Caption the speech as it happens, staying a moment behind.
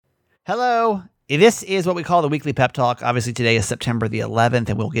Hello. This is what we call the weekly pep talk. Obviously, today is September the 11th,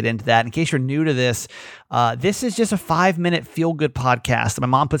 and we'll get into that. In case you're new to this, this is just a 5-minute feel-good podcast that my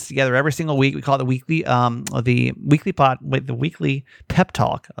mom puts together every single week. We call it the weekly pep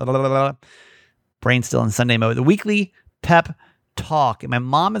talk. Brain still in Sunday mode. The weekly pep talk, and my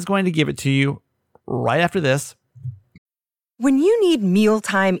mom is going to give it to you right after this. When you need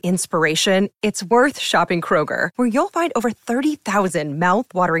mealtime inspiration, it's worth shopping Kroger, where you'll find over 30,000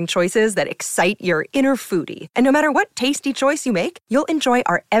 mouth-watering choices that excite your inner foodie. And no matter what tasty choice you make, you'll enjoy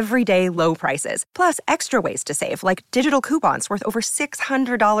our everyday low prices, plus extra ways to save, like digital coupons worth over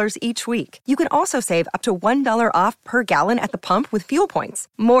 $600 each week. You can also save up to $1 off per gallon at the pump with fuel points.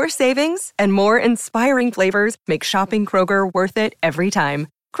 More savings and more inspiring flavors make shopping Kroger worth it every time.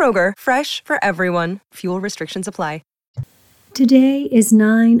 Kroger, fresh for everyone. Fuel restrictions apply. Today is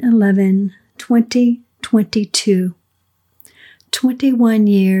 9/11/2022, 21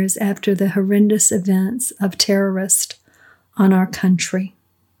 years after the horrendous events of terrorists on our country.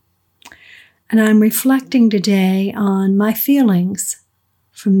 And I'm reflecting today on my feelings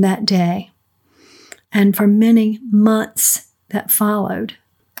from that day and for many months that followed.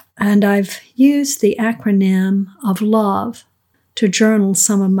 And I've used the acronym of LOVE to journal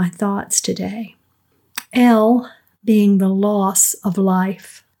some of my thoughts today. L being the loss of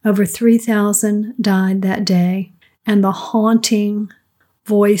life. Over 3,000 died that day, and the haunting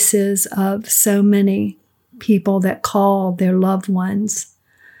voices of so many people that called their loved ones,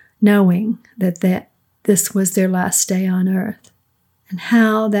 knowing that this was their last day on earth, and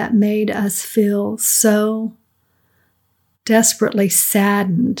how that made us feel so desperately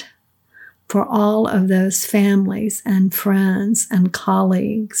saddened for all of those families and friends and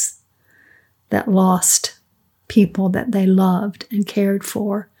colleagues that lost people that they loved and cared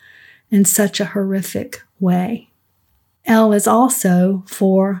for in such a horrific way. L is also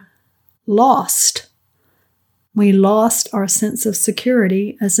for lost. We lost our sense of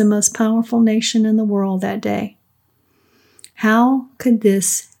security as the most powerful nation in the world that day. How could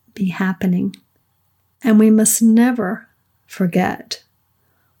this be happening? And we must never forget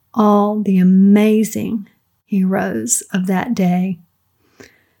all the amazing heroes of that day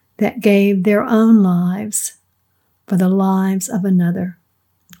that gave their own lives for the lives of another.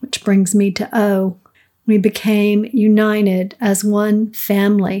 Which brings me to O. We became united as one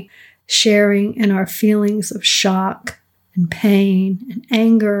family, sharing in our feelings of shock and pain and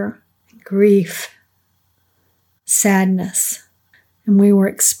anger and grief, sadness. And we were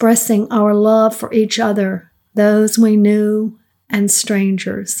expressing our love for each other, those we knew and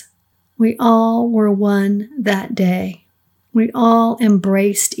strangers. We all were one that day. We all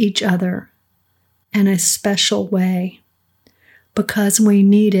embraced each other in a special way because we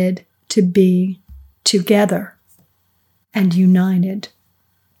needed to be together and united.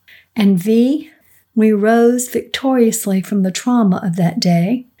 And V, we rose victoriously from the trauma of that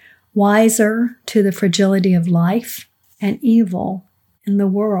day, wiser to the fragility of life and evil in the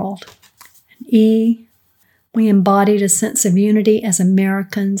world. And E, we embodied a sense of unity as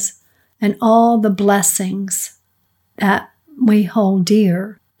Americans and all the blessings that we hold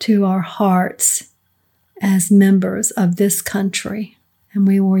dear to our hearts as members of this country, and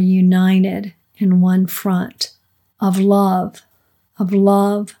we were united in one front of love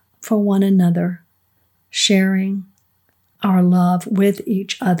for one another, sharing our love with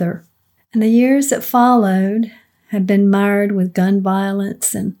each other. And the years that followed have been mired with gun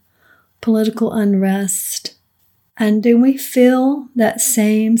violence and political unrest. And do we feel that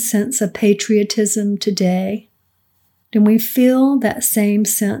same sense of patriotism today? Do we feel that same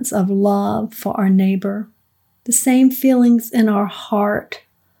sense of love for our neighbor? The same feelings in our heart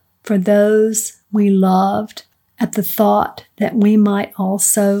for those we loved at the thought that we might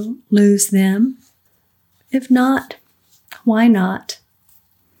also lose them? If not, why not?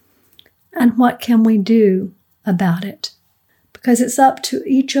 And what can we do about it? Because it's up to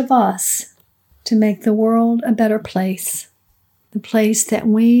each of us to make the world a better place, the place that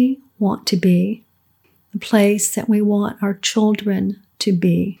we want to be, the place that we want our children to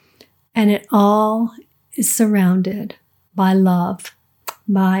be. And it all is surrounded by love,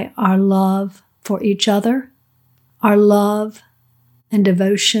 by our love for each other, our love and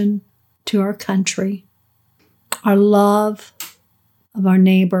devotion to our country, our love of our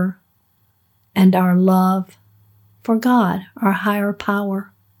neighbor, and our love for God, our higher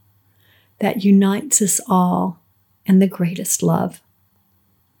power, that unites us all in the greatest love.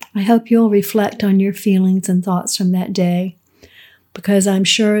 I hope you'll reflect on your feelings and thoughts from that day, because I'm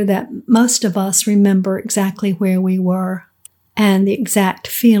sure that most of us remember exactly where we were and the exact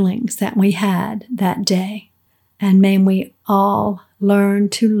feelings that we had that day. And may we all learn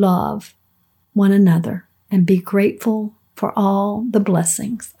to love one another and be grateful for all the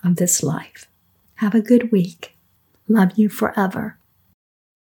blessings of this life. Have a good week. Love you forever.